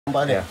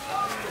Yeah.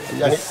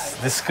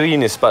 The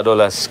screen is Pak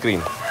Dola's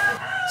screen.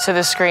 So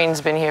the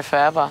screen's been here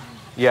forever?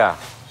 Yeah,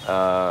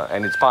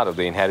 and it's part of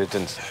the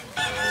inheritance.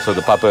 So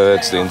the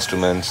puppets, the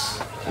instruments,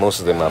 most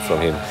of them are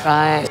from him.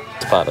 Right.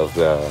 It's part of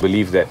the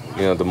belief that,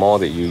 you know, the more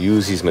that you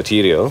use his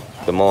material,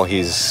 the more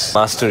his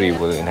mastery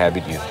will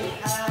inhabit you.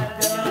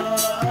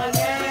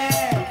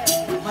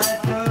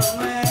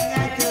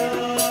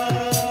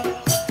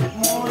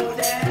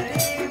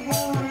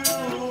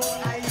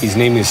 His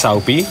name is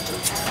Saupi.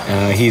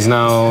 He's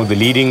now the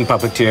leading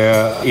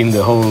puppeteer in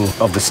the whole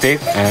of the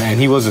state, and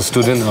he was a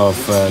student of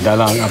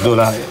Dalang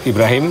Abdullah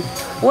Ibrahim.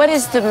 What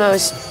is the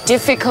most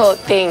difficult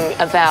thing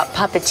about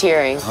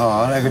puppeteering?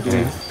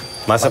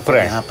 Masa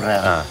prank.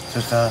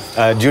 Susah.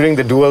 During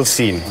the duel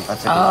scene.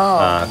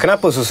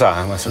 Kenapa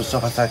susah?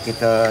 Susah pasal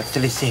kita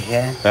selisih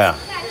ya. Yeah.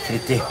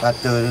 Selisih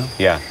patu tu.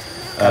 Yeah.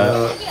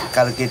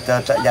 Kalau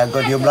kita tak jaga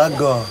dia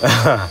belaga.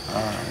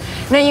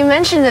 Now you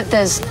mentioned that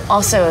there's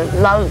also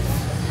love.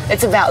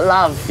 It's about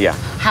love. Yeah.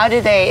 How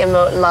do they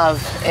emote love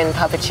in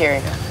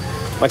puppeteering?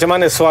 Macam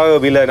mana suara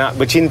bila nak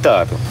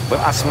bercinta tu?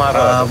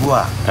 Berasmara tu?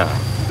 Buat.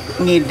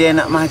 Ni dia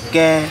nak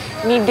makan.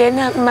 Ni dia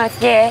nak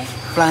makan.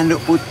 Pelanduk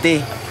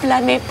putih.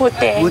 Pelangi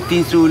putih.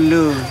 Puting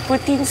sulu.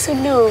 Puting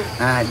sulu.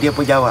 Dia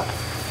pun jawab.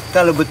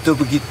 Kalau betul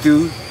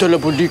begitu.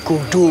 Telepon di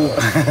kudu.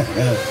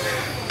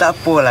 Tak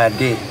apalah,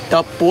 Dek.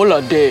 Tak apalah,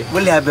 Dek.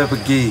 Boleh habis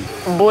pergi.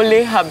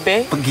 Boleh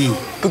habis? Pergi.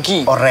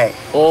 Pergi. Orek.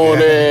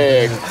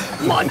 Orek.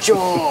 Macho.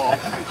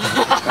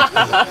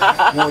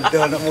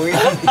 Mudah nak murid.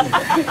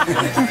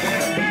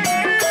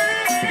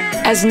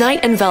 As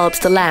night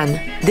envelops the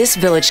land, this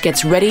village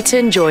gets ready to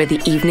enjoy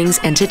the evening's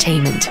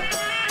entertainment.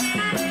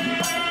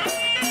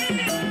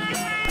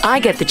 I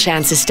get the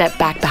chance to step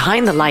back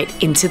behind the light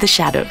into the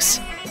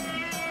shadows.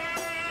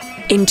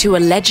 Into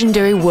a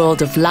legendary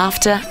world of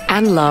laughter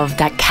and love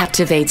that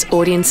captivates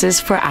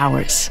audiences for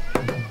hours.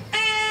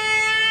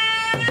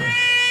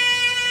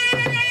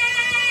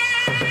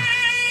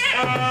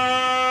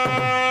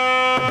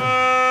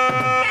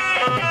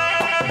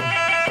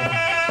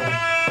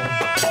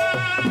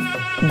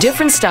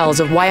 Different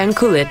styles of wayang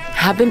kulit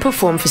have been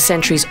performed for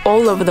centuries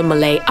all over the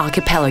Malay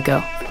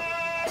archipelago.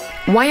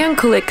 Wayang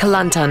Kulit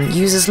Kelantan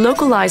uses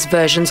localized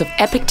versions of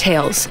epic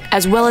tales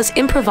as well as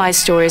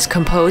improvised stories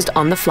composed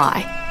on the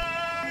fly,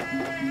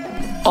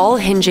 all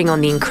hinging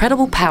on the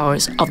incredible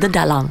powers of the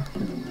dalang.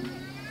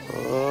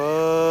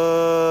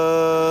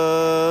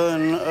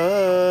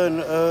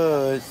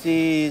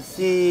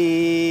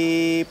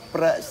 Si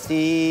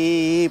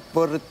praksi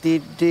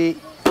pertidik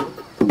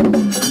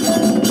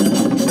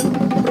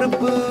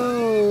Prabu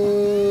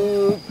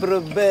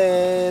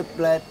Prabe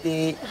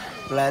Plati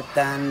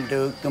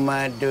Platandu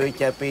Kemadu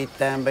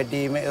Capitan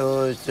Badi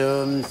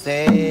Meusum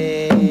Se.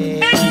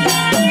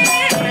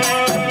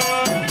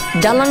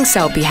 Dalang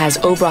Saupi has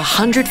over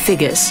 100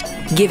 figures,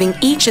 giving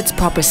each its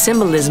proper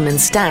symbolism and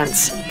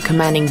stance,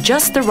 commanding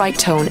just the right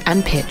tone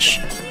and pitch.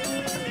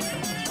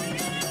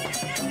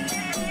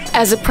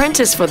 As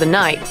apprentice for the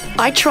night,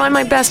 I try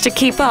my best to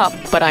keep up,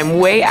 but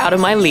I'm way out of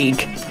my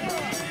league.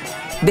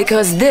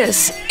 Because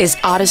this is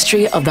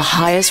artistry of the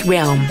highest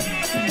realm.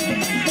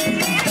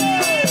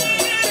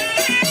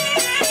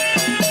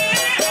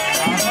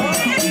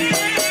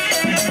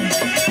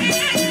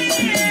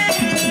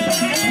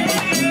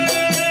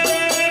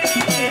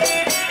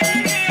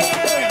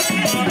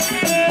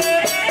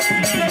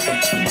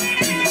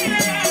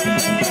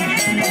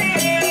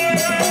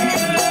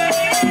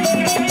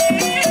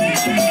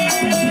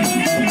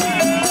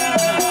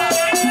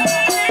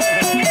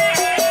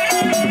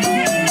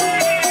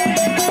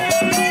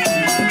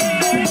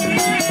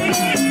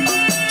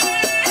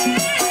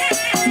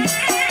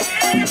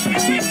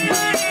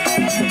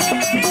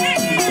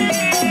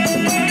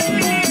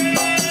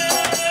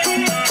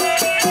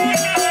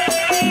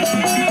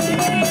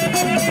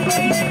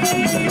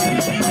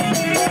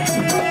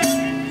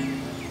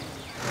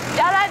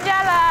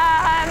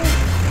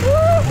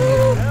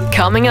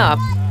 Coming up,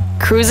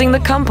 cruising the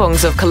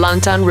kampongs of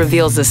Kelantan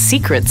reveals the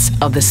secrets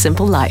of the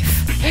simple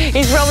life.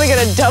 He's probably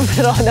gonna dump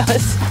it on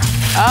us.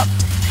 Oh,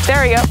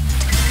 there we go.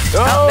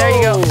 Oh, there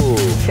you go.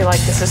 I feel like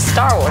this is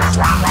Star Wars.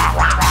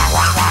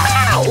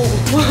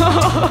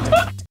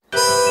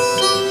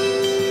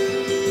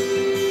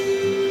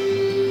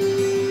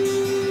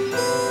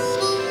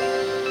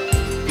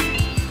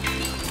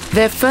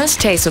 Their first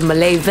taste of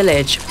Malay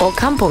village or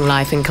kampong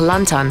life in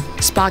Kelantan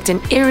sparked an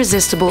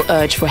irresistible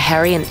urge for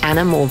Harry and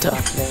Anna Mulder.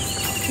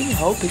 I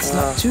hope it's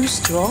not too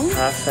strong.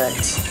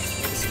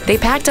 Perfect. They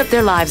packed up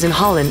their lives in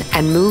Holland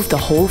and moved the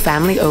whole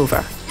family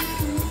over.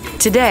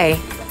 Today,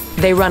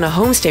 they run a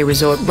homestay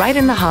resort right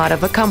in the heart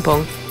of a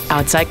kampong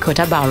outside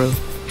Kota Baru.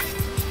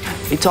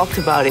 We talked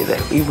about it,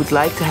 that we would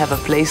like to have a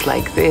place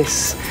like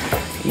this,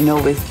 you know,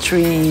 with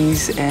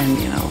trees and,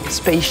 you know,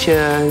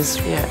 spacious,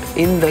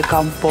 in the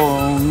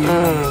kampong.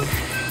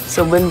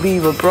 So when we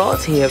were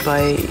brought here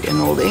by an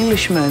old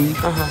Englishman,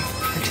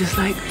 we're just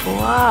like,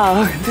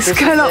 wow, this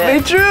cannot be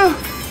true.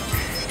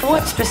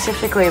 What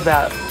specifically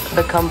about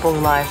the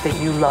kampong life that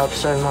you love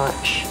so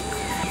much?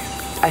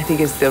 I think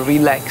it's the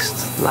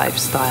relaxed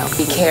lifestyle.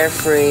 Be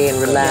carefree and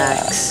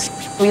relax.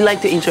 We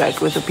like to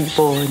interact with the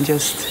people and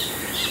just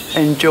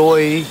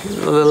enjoy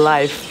the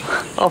life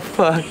of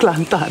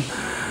Kelantan.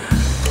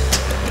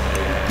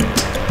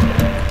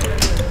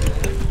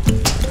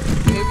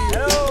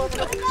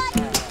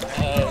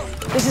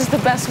 This is the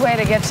best way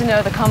to get to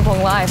know the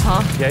kampong life,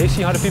 huh? Yeah, you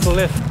see how the people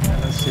live.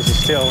 This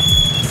is still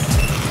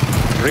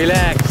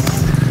relax.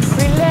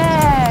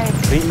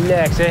 Relax.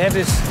 Relax. They have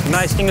this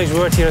nice English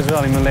word here as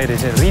well in Malay. They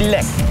say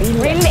relax.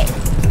 Relax.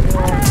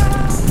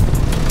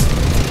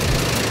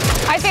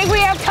 I think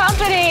we have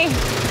company.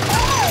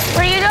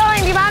 Where are you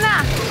going? Di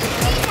mana?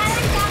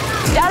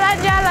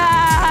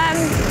 Jalan-jalan.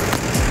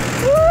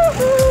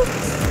 Woohoo.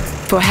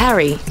 For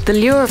Harry, the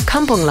lure of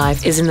kampong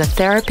life is in the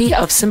therapy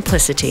of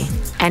simplicity.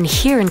 And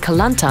here in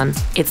Kelantan,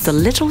 it's the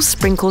little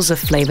sprinkles of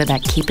flavor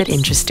that keep it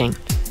interesting.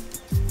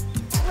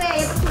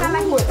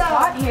 Ooh, it's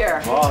hot here.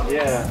 Oh,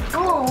 yeah.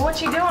 Oh,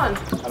 what you doing?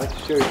 I'd like to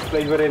show you the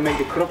place where they make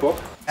the kropok.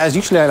 There's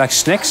usually like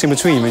snacks in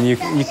between. When you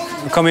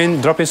come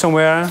in, drop in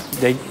somewhere,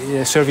 they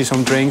serve you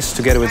some drinks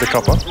together with the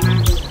kropok.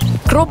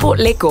 Keropok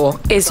lekor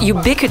is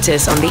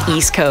ubiquitous on the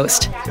East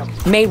Coast.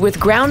 Made with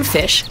ground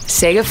fish,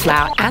 sago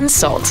flour and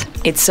salt,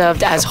 it's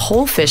served as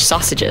whole fish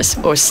sausages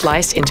or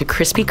sliced into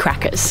crispy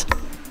crackers.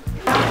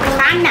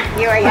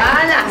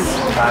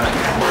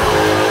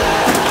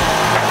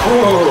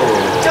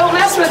 Don't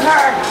mess with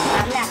her.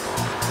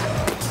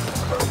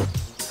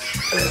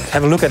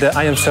 Have a look at the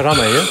ayam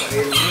serama here.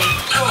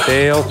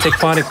 They all take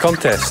part in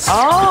contests.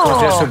 Because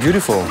they're so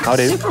beautiful.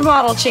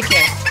 Supermodel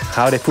chicken.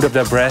 How they put up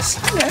their breasts.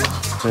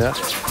 Yeah.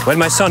 When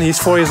my son, he's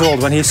 4 years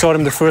old, when he saw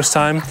them the first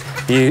time,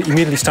 he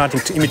immediately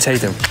started to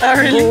imitate them. Oh,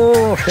 really?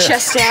 Oh.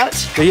 Chest out.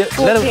 But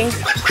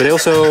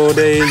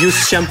they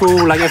use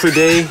shampoo like every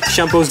day,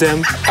 shampoos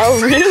them. Oh,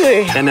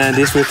 really? And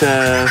this with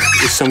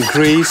some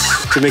grease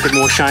to make it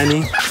more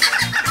shiny.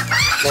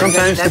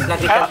 Sometimes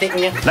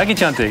Lagi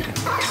cantik.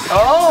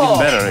 Oh, even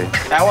better.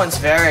 That one's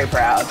very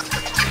proud.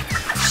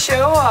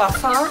 Show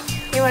off, huh?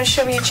 You want to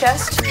show me your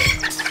chest?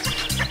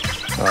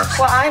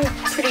 Well, I'm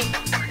pretty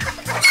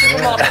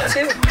supermodel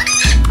too.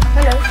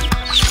 Hello.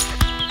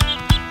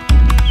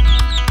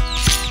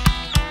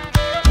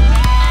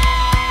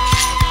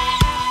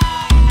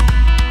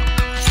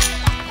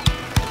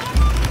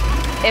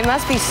 It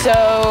must be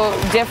so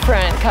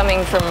different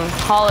coming from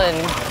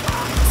Holland.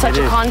 Such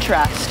a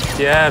contrast.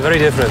 Yeah, very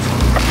different.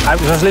 I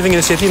was living in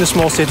a city, in a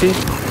small city.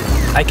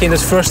 I came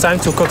this first time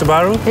to Kota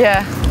Baru.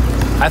 Yeah.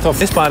 I thought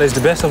this part is the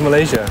best of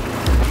Malaysia.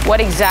 What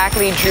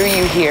exactly drew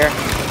you here?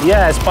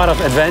 Yeah, it's part of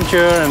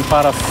adventure and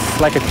part of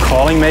like a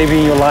calling maybe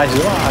in your life.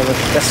 Oh,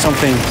 that's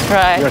something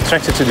you're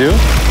attracted to do.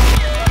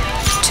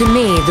 To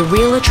me, the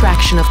real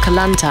attraction of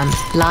Kelantan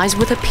lies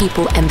with the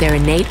people and their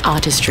innate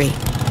artistry.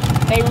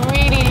 They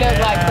really look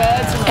like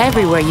birds.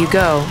 Everywhere you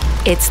go,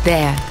 it's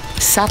there,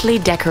 subtly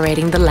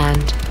decorating the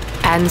land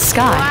and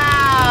sky.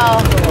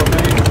 Wow!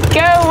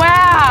 Go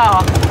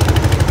wow!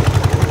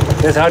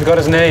 That's how it got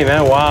its name,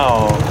 eh?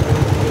 Wow.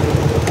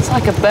 It's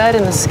like a bird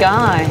in the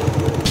sky.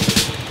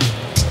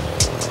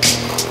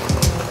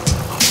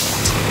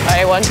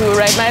 I want to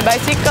ride my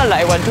bicycle,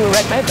 I want to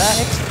ride my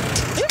bike.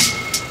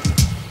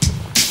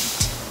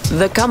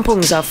 The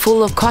kampongs are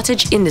full of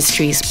cottage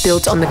industries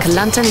built on the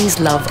Kelantanese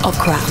love of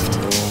craft.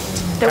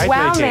 The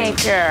wow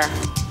maker.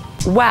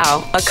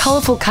 Wow, a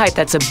colorful kite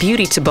that's a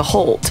beauty to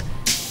behold.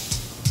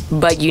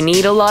 But you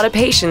need a lot of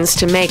patience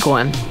to make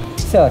one.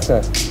 Sure.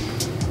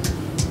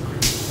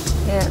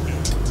 Yeah.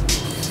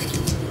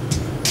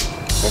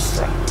 This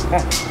way.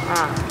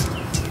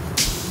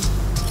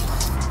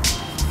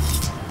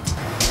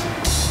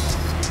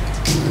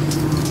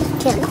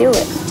 Can't do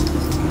it.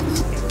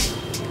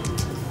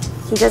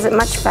 He does it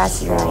much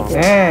faster than I do.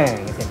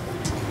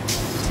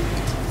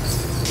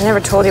 I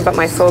never told you about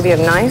my phobia of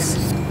knives.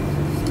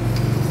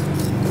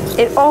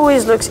 It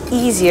always looks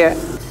easier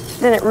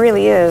than it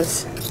really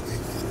is.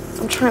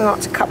 I'm trying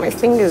not to cut my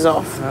fingers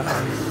off.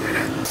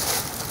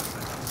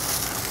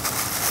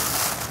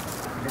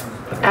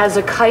 As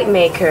a kite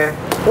maker,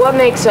 what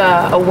makes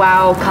a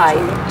wow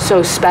kite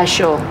so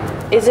special?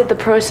 Is it the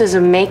process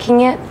of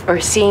making it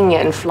or seeing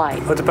it in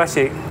flight? Untuk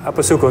plastik,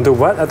 apa suka untuk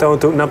buat atau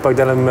untuk nampak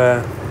dalam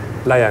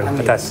layang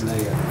atas?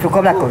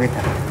 Cukup belakang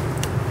kita.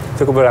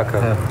 Cukup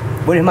belakang.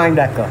 Boleh main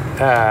belakang.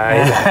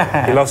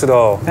 He loves it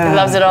all. He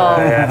loves it all.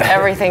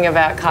 Everything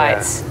about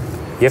kites.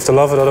 You have to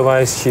love it,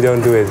 otherwise you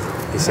don't do it,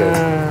 he says.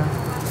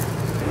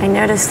 I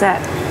noticed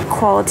that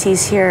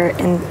qualities here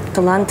in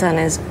Kelantan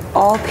is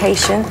all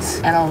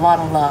patience And a lot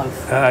of love.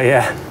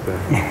 Yeah.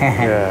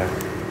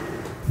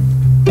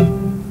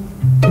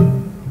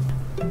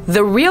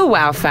 The real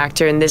wow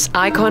factor in this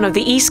icon of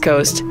the East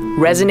Coast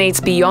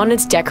resonates beyond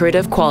its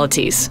decorative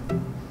qualities.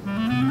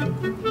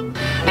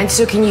 And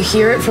so can you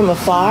hear it from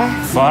afar?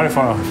 Far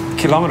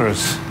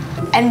kilometers.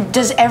 And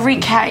does every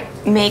kite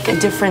make a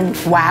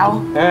different wow?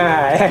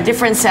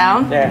 Different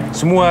sound?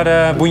 Semua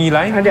ada bunyi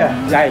lain? Ada,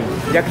 lain.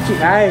 Dia kecil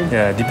lain.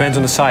 Yeah, depends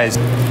on the size.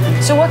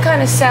 So what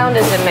kind of sound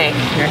does it make?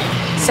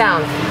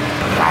 Sound.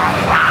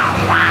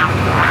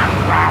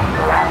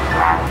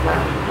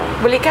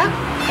 Boleh kah?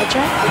 I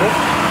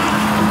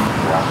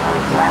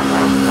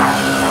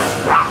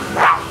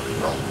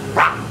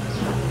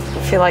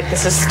feel like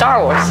this is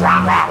Star Wars. Yeah.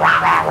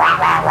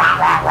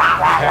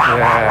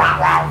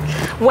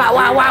 Wow,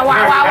 wow, wow,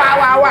 wow, wow, wow,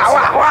 wow, wow,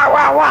 wow,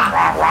 wow, wow.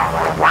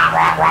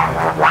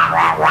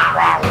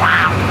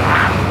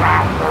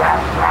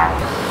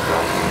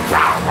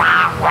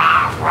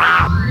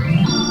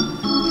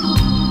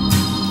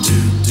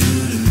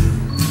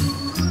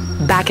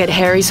 Back at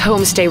Harry's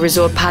homestay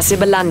resort Pasir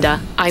Belanda,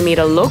 I meet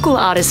a local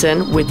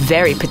artisan with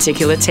very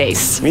particular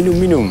tastes. Minum,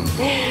 minum.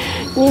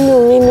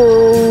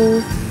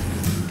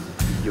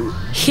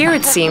 Here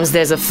it seems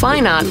there's a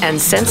fine art and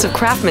sense of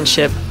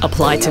craftsmanship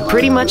applied to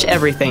pretty much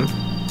everything.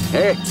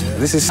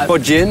 This is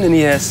spot gin, and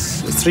he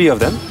has 3 of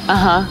them.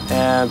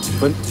 And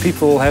when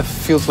people have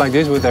fields like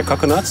this with their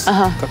coconuts,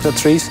 coconut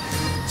trees,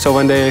 so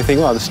when they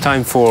think, well, it's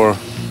time for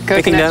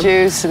picking them,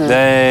 juice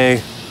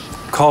they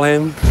call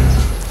him.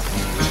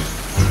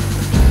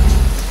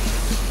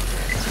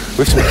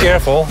 We have to be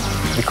careful,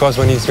 because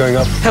when he's going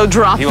up, He'll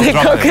drop he will the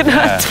drop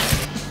coconut.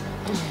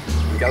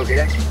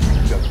 it.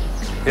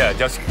 Yeah,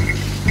 just.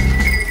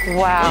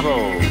 Wow.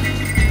 Oh.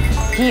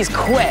 He's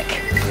quick.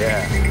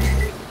 Yeah.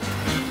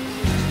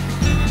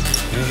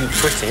 You're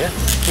twisting it.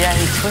 Yeah,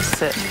 he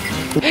twists it.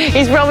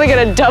 He's probably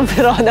gonna dump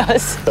it on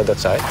us. On that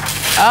side.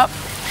 Up.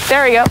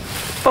 There we go.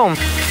 Boom.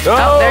 Oh,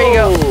 Oh, there you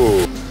go.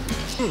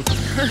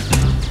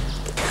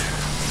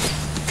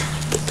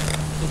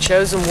 You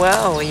chose them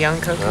well, a young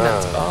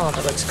coconut. Oh,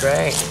 that looks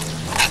great.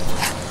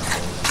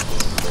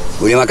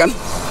 Boleh makan?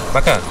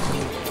 Makan.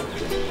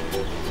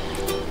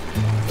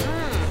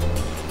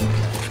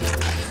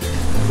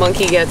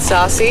 Monkey gets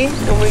saucy,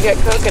 and we get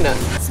coconut.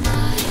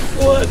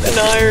 What an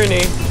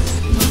irony.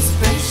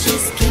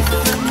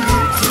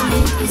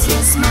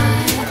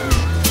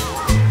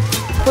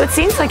 Well, it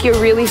seems like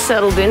you're really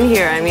settled in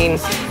here. I mean,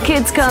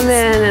 kids come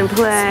in and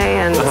play,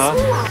 and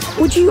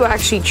would you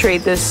actually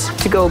trade this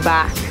to go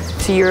back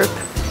to Europe?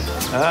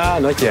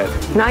 Not yet.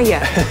 Not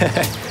yet.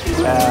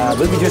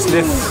 But we just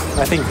live,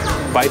 I think,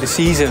 by the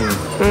season.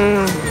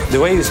 The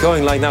way it's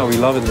going like now, we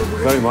love it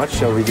very much,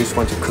 so we just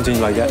want to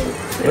continue like that.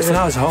 But for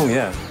now, it's home,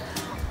 yeah.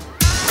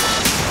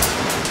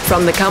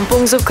 From the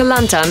kampungs of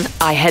Kelantan,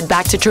 I head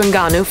back to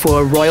Terengganu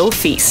for a royal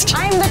feast.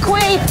 I'm the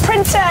queen,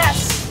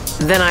 princess.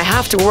 Then I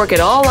have to work it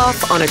all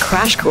off on a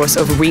crash course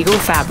of regal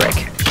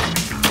fabric.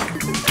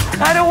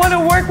 I don't want to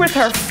work with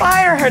her.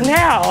 Fire her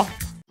now.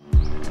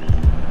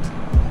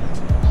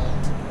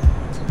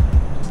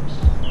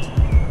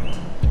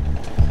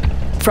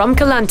 From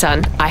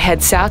Kelantan, I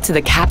head south to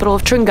the capital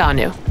of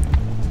Terengganu.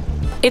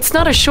 It's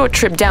not a short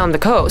trip down the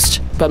coast,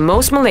 but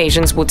most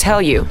Malaysians will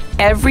tell you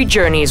every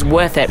journey is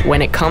worth it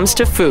when it comes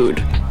to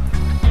food.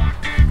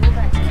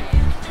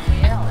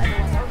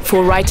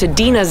 For writer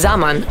Dina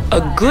Zaman, a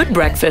good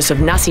breakfast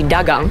of nasi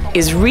dagang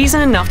is reason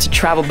enough to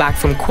travel back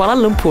from Kuala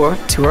Lumpur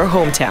to her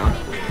hometown.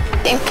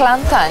 In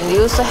Kelantan,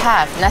 you also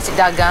have nasi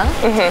dagang,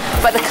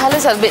 but the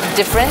colors are a bit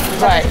different.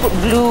 Right. Put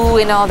blue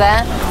and all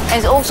that, and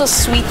it's also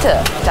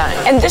sweeter.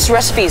 And this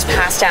recipe is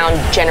passed down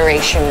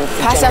generation to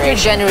Passed down through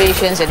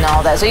generations and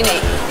all that. So you know,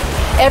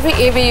 every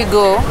area you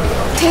go,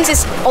 taste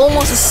is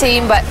almost the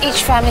same, but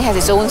each family has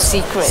its own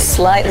secret.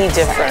 Slightly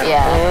different.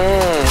 Yeah.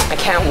 I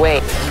can't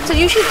wait. So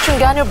usually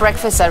Terengganu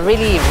breakfasts are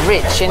really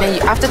rich, and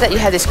then after that you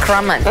have this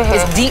kraman.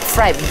 It's deep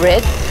fried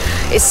bread.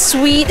 It's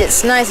sweet,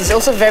 it's nice, it's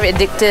also very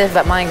addictive,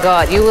 but my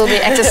God, you will be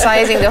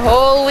exercising the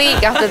whole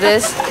week after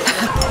this.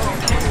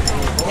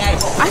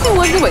 I think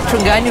one thing about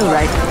Terengganu,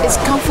 right, it's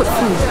comfort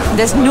food.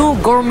 There's no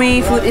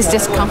gourmet food, it's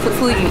just comfort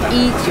food. You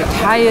eat, you're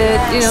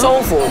tired, you know.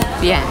 Soul food.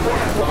 Yeah.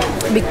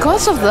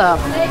 Because of the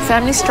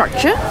family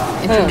structure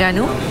in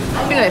Terengganu,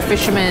 you know, like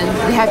fishermen,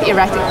 they have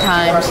erratic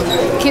times,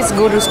 kids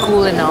go to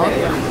school and all.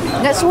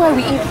 That's why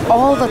we eat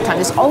all the time.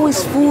 There's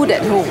always food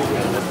at home.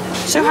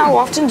 So how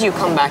often do you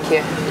come back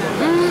here?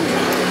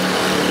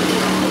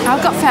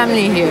 I've got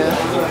family here.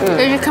 So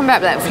you come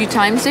back like a few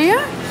times a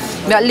year.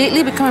 But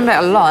lately we're coming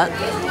back a lot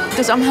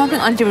because I'm helping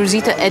Auntie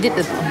Rosita edit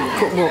the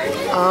cookbook.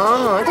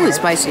 Oh, it's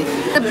spicy.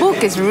 The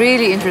book is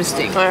really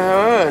interesting. I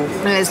heard.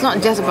 And it's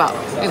not just about,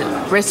 you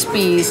know,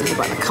 recipes, it's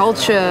about the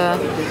culture.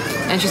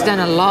 And she's done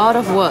a lot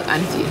of work,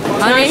 Auntie.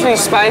 Nicely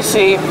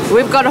spicy.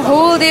 We've got a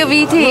whole day of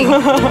eating.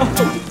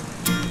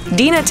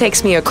 Dina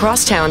takes me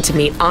across town to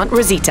meet Aunt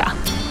Rosita,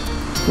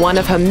 one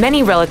of her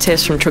many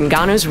relatives from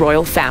Terengganu's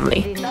royal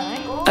family,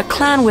 a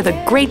clan with a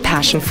great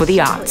passion for the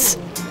arts.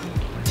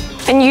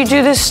 And you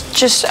do this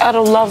just out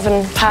of love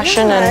and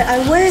passion and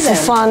I wear them.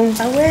 for fun?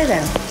 I wear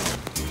them.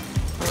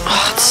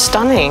 Oh, it's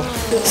stunning.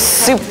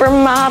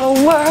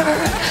 Supermodel world,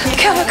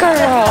 cover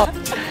girl.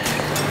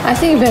 I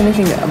think if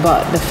anything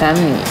about the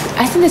family,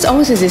 I think there's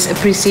always this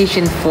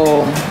appreciation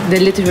for the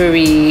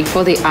literary,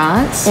 for the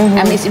arts.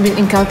 I mean, it's been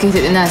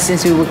inculcated in us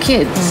since we were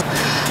kids.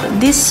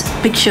 This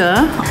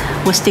picture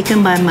was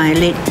taken by my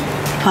late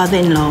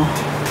father-in-law,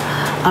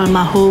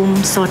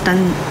 Almarhum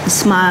Sultan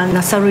Ismail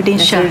Nasaruddin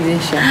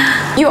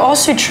Shah. You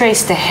also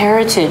trace the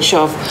heritage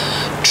of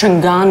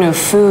Terengganu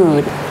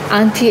food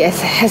Auntie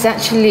has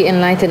actually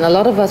enlightened a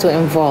lot of us who are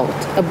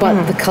involved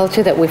about the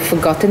culture that we've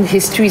forgotten,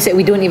 histories that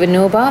we don't even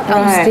know about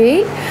on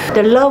stay.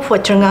 The love for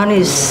Terengganu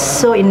is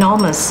so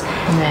enormous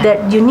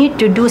that you need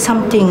to do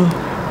something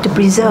to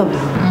preserve,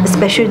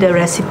 especially the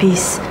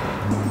recipes.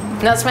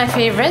 That's my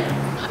favorite.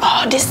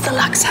 Oh, this is the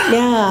laksa.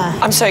 Yeah.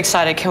 I'm so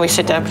excited. Can we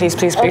sit down, please,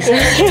 please, please?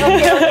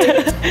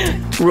 Okay.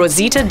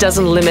 Rosita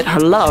doesn't limit her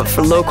love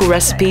for local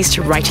recipes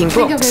to writing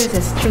Think of books. it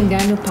as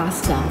Terengganu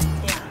pasta.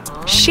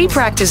 She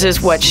practices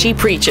what she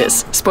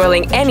preaches,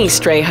 spoiling any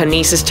stray her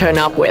nieces turn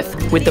up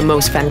with the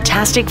most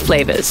fantastic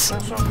flavors.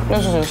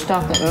 This is the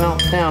stuff that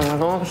melts down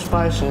with all the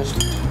spices.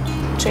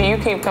 So you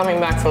keep coming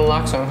back for the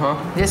laksa, huh?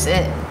 This is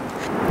it.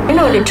 You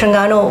know, the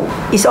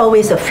Terengganu is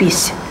always a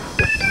feast.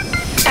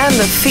 And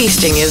the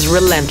feasting is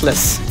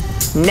relentless.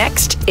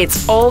 Next,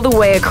 it's all the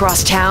way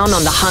across town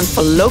on the hunt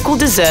for local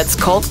desserts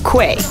called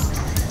kueh.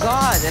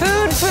 God.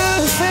 Food,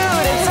 food,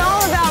 food. It's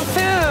all about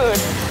food.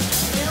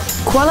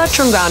 Kuala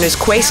Terengganu's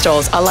kueh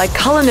stalls are like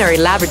culinary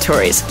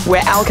laboratories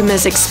where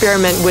alchemists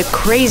experiment with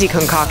crazy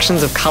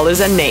concoctions of colors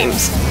and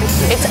names.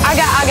 It's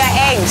agar-agar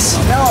eggs.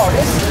 No,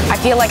 I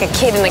feel like a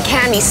kid in a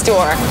candy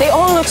store. They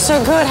all look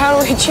so good. How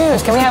do we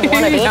choose? Can we have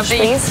one of each,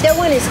 please? That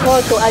one is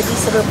called Toaji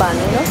Serban,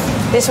 you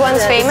know? This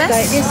one's famous?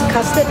 It's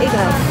custard egg.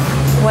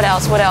 What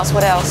else? What else?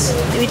 What else?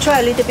 We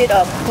try a little bit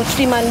of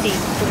putri mandi.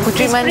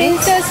 Putri mandi?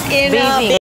 Princess in